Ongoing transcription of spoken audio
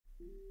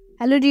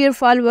Hello dear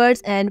followers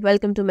and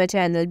welcome to my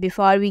channel.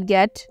 Before we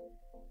get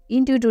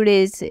into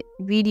today's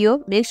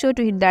video, make sure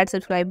to hit that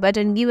subscribe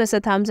button, give us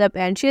a thumbs up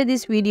and share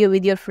this video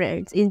with your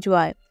friends.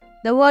 Enjoy.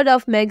 The world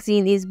of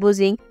magazine is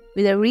buzzing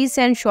with a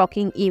recent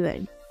shocking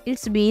event.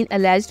 It's been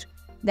alleged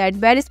that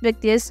Barış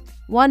Baktaş,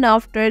 one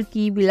of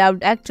Turkey's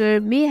beloved actor,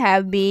 may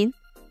have been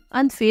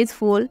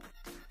unfaithful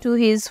to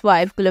his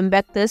wife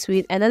Baktas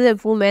with another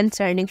woman,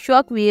 sending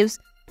shockwaves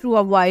through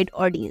a wide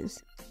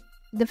audience.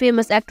 The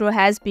famous actor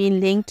has been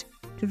linked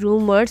to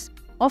rumors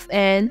of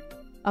an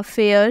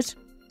affair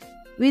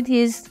with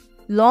his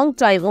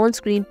long-time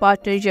on-screen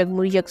partner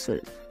Yağmur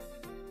Yüksel.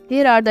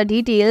 Here are the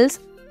details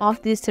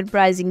of this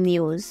surprising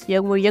news.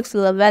 Yağmur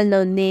Yüksel, a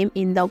well-known name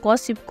in the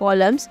gossip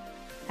columns,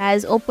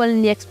 has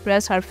openly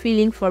expressed her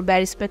feeling for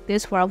Barış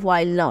Baktaş for a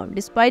while now.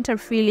 Despite her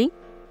feeling,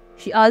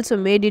 she also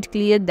made it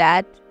clear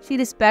that she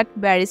respects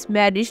Barış's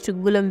marriage to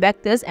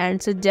Baktaş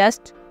and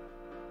suggests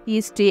he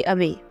stay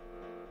away.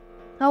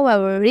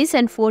 However,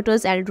 recent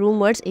photos and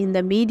rumors in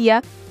the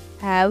media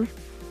have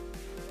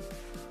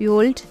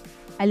fueled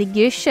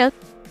allegations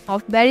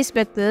of Barış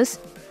Baktaş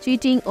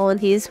cheating on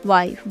his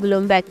wife,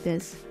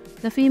 Baktaş.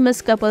 The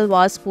famous couple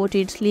was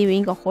spotted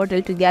leaving a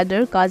hotel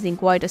together, causing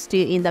quite a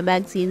stir in the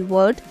magazine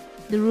world.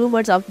 The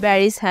rumors of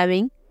Barış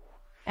having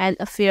an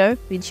affair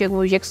with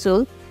Yağmur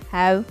Yüksel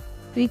have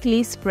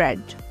quickly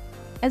spread.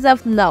 As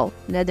of now,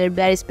 neither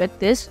Barış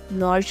Baktaş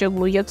nor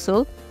Yağmur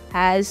Yüksel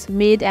has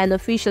made an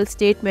official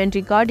statement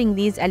regarding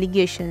these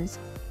allegations.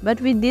 But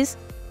with this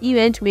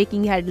event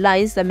making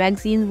headlines, the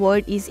magazine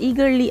world is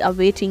eagerly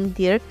awaiting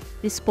their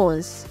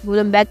response.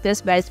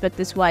 Baktaş, Barış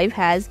Baktaş's wife,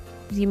 has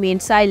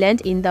remained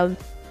silent in the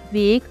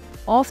wake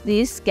of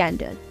this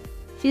scandal.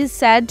 She is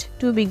said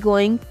to be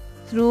going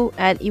through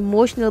an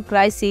emotional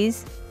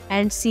crisis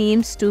and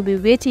seems to be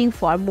waiting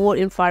for more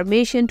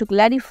information to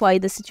clarify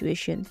the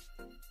situation.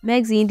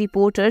 Magazine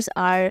reporters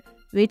are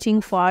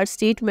waiting for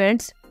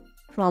statements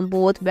from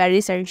both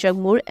Barış and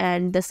Yağmur,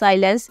 and the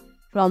silence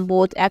from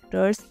both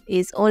actors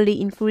is only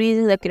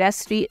increasing the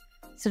curiosity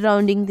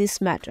surrounding this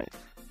matter.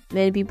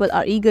 Many people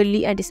are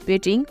eagerly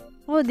anticipating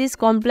how this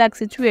complex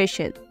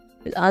situation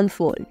will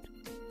unfold.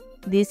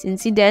 This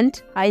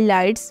incident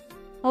highlights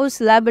how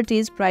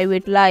celebrities'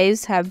 private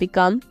lives have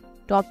become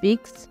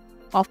topics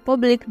of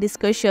public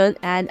discussion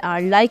and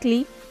are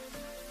likely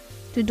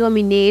to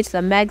dominate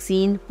the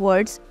magazine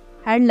world's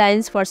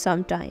headlines for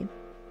some time.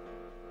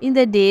 In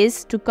the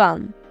days to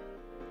come,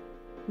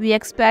 we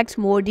expect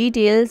more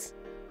details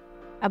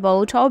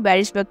about how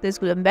Barış Baktaş,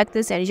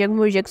 Baktaş and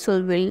Yağmur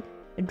Yüksel will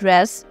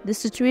address the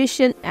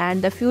situation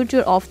and the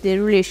future of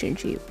their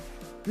relationship.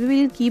 We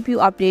will keep you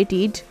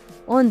updated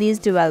on these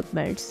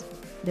developments.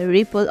 The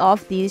ripple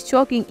of these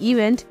shocking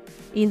events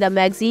in the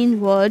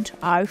magazine world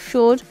are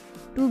sure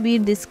to be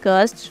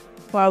discussed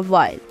for a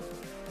while.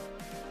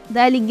 The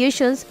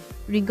allegations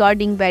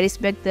regarding Barış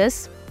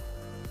Baktaş's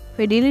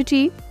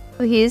fidelity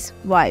to his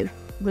wife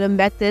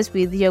Baktaş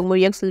with Yağmur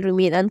Yüksel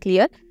remain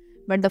unclear,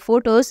 but the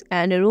photos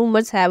and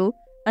rumors have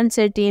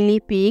uncertainly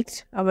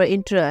piqued our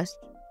interest,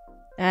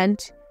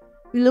 and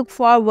we look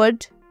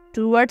forward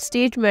to what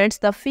statements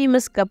the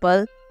famous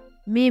couple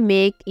may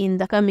make in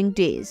the coming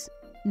days.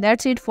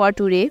 That's it for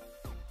today.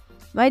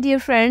 My dear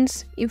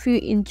friends, if you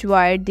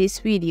enjoyed this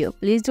video,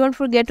 please don't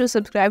forget to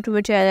subscribe to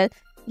my channel,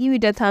 give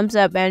it a thumbs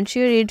up and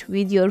share it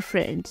with your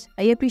friends.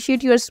 I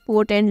appreciate your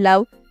support and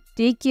love.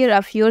 Take care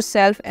of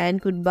yourself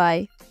and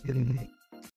goodbye.